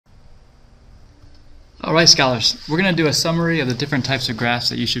Alright, scholars, we're going to do a summary of the different types of graphs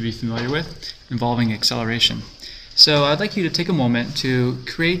that you should be familiar with involving acceleration. So I'd like you to take a moment to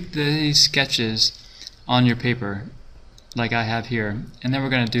create these sketches on your paper like I have here, and then we're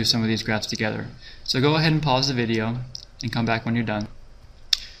going to do some of these graphs together. So go ahead and pause the video and come back when you're done.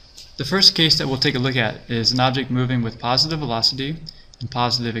 The first case that we'll take a look at is an object moving with positive velocity and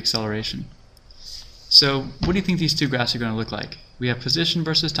positive acceleration. So what do you think these two graphs are going to look like? We have position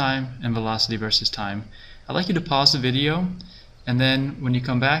versus time and velocity versus time. I'd like you to pause the video and then when you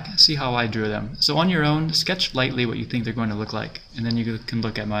come back, see how I drew them. So on your own, sketch lightly what you think they're going to look like, and then you can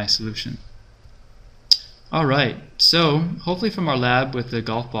look at my solution. Alright, so hopefully from our lab with the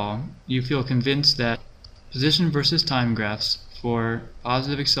golf ball, you feel convinced that position versus time graphs for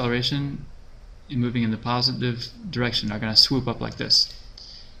positive acceleration and moving in the positive direction are going to swoop up like this.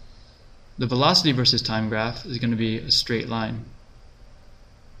 The velocity versus time graph is going to be a straight line,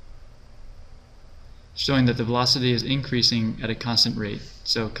 showing that the velocity is increasing at a constant rate,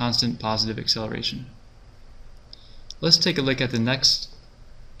 so constant positive acceleration. Let's take a look at the next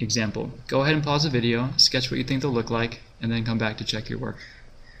example. Go ahead and pause the video, sketch what you think they'll look like, and then come back to check your work.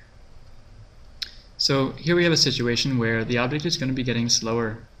 So here we have a situation where the object is going to be getting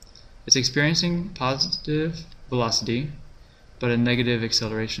slower. It's experiencing positive velocity, but a negative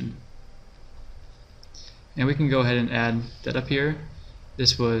acceleration. And we can go ahead and add that up here.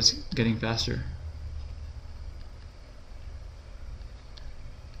 This was getting faster.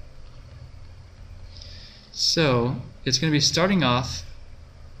 So it's going to be starting off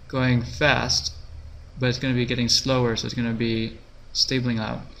going fast, but it's going to be getting slower, so it's going to be stabling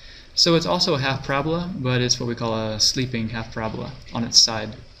out. So it's also a half parabola, but it's what we call a sleeping half parabola on its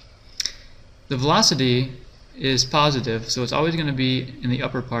side. The velocity is positive, so it's always going to be in the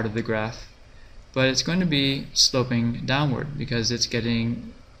upper part of the graph, but it's going to be sloping downward because it's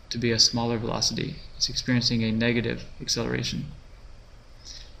getting to be a smaller velocity. It's experiencing a negative acceleration.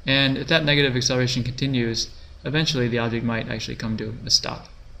 And if that negative acceleration continues, eventually the object might actually come to a stop,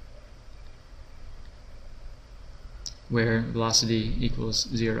 where velocity equals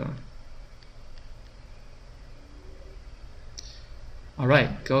 0.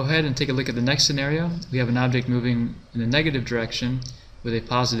 Alright, go ahead and take a look at the next scenario. We have an object moving in a negative direction with a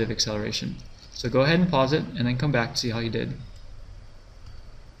positive acceleration. So go ahead and pause it and then come back to see how you did.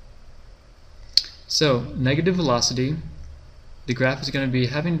 So, negative velocity, the graph is going to be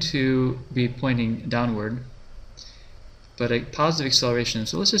having to be pointing downward, but a positive acceleration.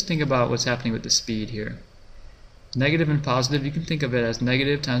 So let's just think about what's happening with the speed here. Negative and positive, you can think of it as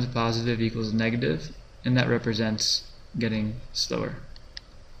negative times positive equals negative, and that represents getting slower.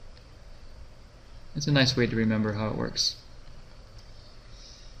 It's a nice way to remember how it works.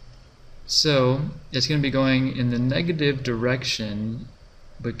 So it's going to be going in the negative direction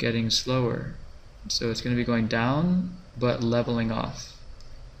but getting slower. So it's going to be going down but leveling off.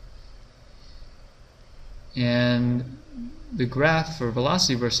 And the graph for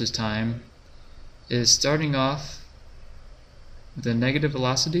velocity versus time is starting off with a negative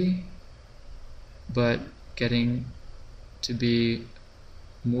velocity but getting to be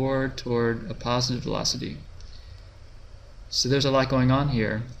more toward a positive velocity. So there's a lot going on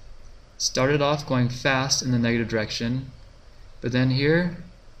here. Started off going fast in the negative direction, but then here,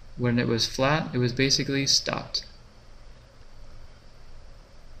 when it was flat, it was basically stopped.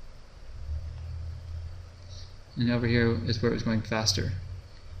 And over here is where it was going faster.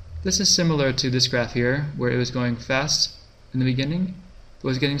 This is similar to this graph here, where it was going fast in the beginning, but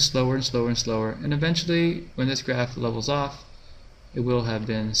was getting slower and slower and slower, and eventually, when this graph levels off, it will have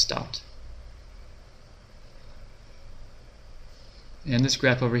been stopped. And this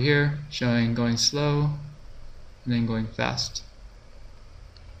graph over here showing going slow and then going fast.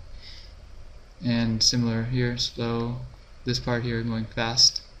 And similar here, slow, this part here going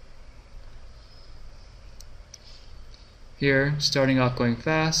fast. Here, starting off going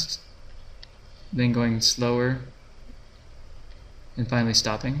fast, then going slower, and finally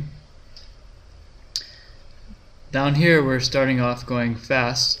stopping. Down here we're starting off going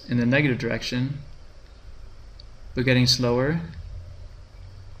fast in the negative direction, but getting slower.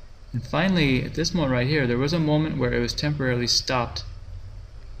 And finally, at this moment right here, there was a moment where it was temporarily stopped.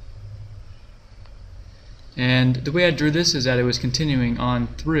 And the way I drew this is that it was continuing on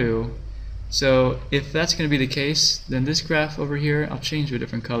through. So if that's going to be the case, then this graph over here, I'll change to a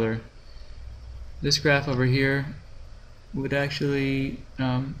different color. This graph over here would actually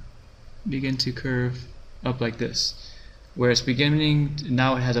begin to curve up like this, where it's beginning,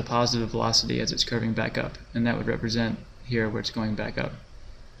 now it has a positive velocity as it's curving back up, and that would represent here where it's going back up.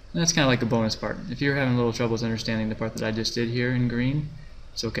 And that's kind of like a bonus part. If you're having a little troubles understanding the part that I just did here in green,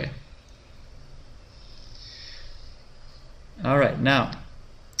 it's okay. Alright, now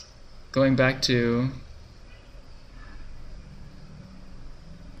going back to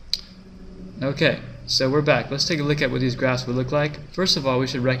so we're back. Let's take a look at what these graphs would look like. First of all, we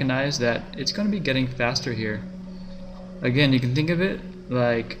should recognize that it's going to be getting faster here. Again, you can think of it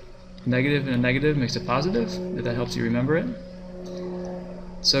like negative and a negative makes a positive, if that helps you remember it.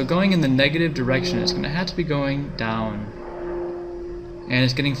 So going in the negative direction, it's going to have to be going down. And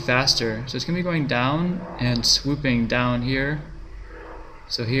it's getting faster. So it's going to be going down and swooping down here.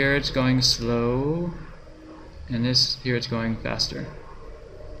 So here it's going slow, and here it's going faster.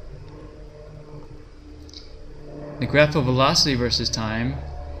 The graph of velocity versus time,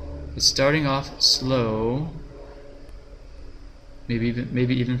 it's starting off slow, maybe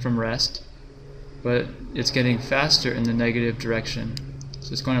even from rest, but it's getting faster in the negative direction.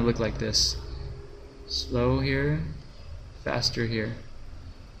 So it's going to look like this. Slow here, faster here.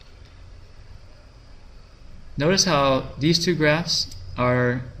 Notice how these two graphs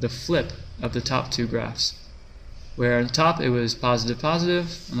are the flip of the top two graphs. Where on the top it was positive,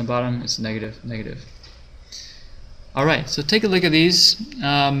 positive, on the bottom it's negative, negative. Alright, so take a look at these.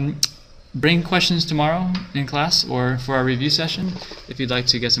 Bring questions tomorrow in class or for our review session if you'd like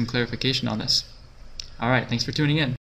to get some clarification on this. Alright, thanks for tuning in.